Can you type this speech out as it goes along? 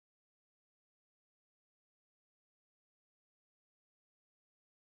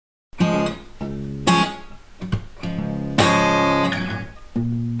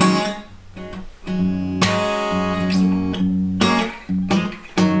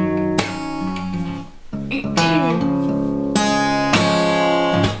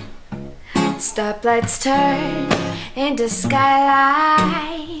Stoplights turn into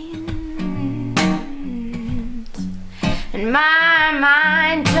skylines, and my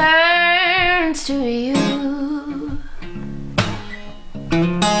mind turns to you.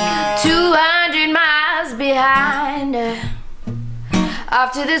 200 miles behind,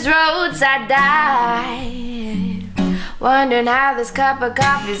 off to this roadside dive, wondering how this cup of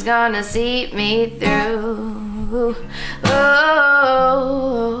coffee's gonna see me through.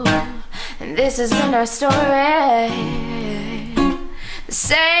 Oh, and this has been our story, the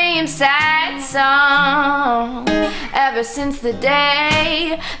same sad song, ever since the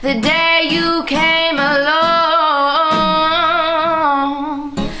day you came along.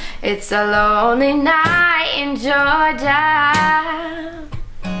 It's a lonely night in Georgia,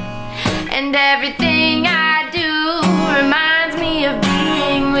 and everything I do reminds me of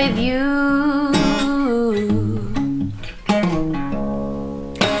being with you.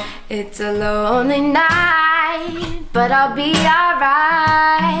 It's a lonely night, but I'll be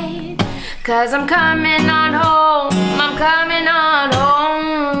alright, 'cause I'm coming on home, I'm coming on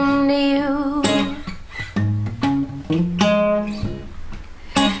home to you.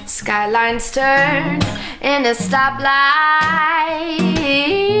 Skylines turn into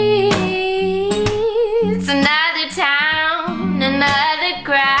stoplights, another town, another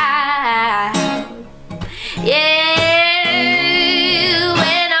crowd. Yeah,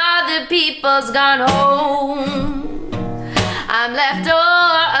 when all the people's gone home, I'm left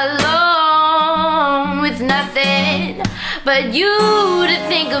all alone with nothing but you to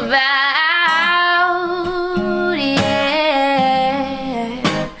think about.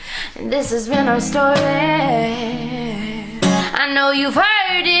 This has been our story. I know you've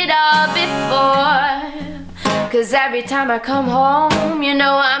heard it all before, 'cause every time I come home, you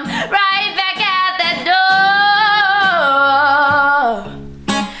know I'm right back out that door.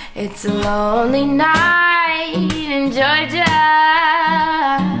 It's a lonely night in Georgia,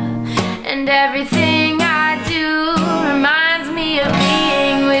 and everything I do reminds me of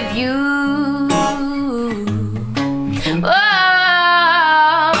being with you.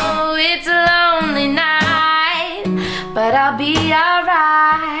 But I'll be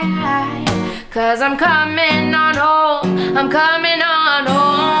alright, 'cause I'm coming on home, I'm coming on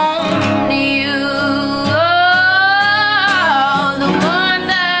home to you. Oh, the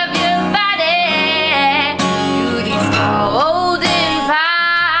warmth of your body through these golden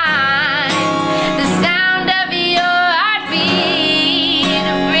pines, the sound of your heartbeat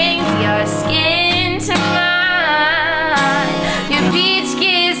brings your skin to mine. Your peach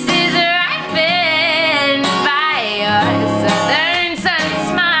kisses ripen by your southern sun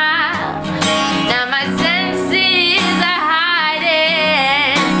smile. Now my senses are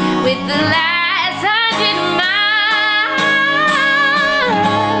hiding with the last 100 miles.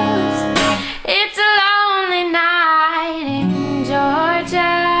 It's a lonely night in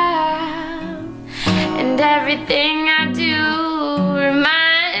Georgia, and everything I do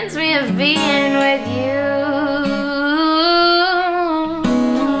reminds me of being with you.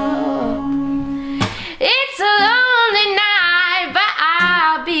 It's a lonely night, but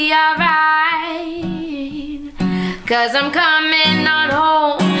I'll be alright, 'cause I'm coming on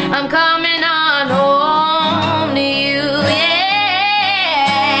home, I'm coming on home to you.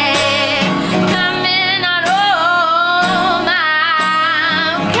 Yeah, coming on home,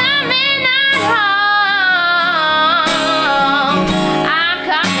 I'm coming on home, I'm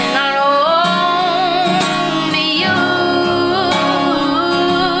coming on home to you.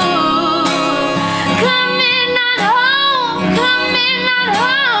 Coming on home, coming on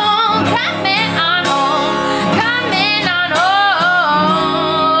home, coming on home, coming on home,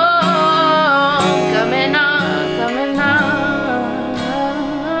 coming on, coming on.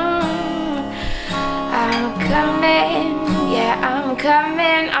 I'm coming, yeah, I'm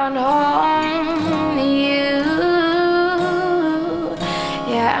coming on home to you.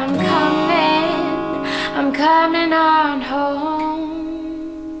 Yeah, I'm coming on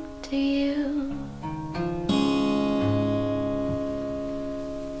home to you.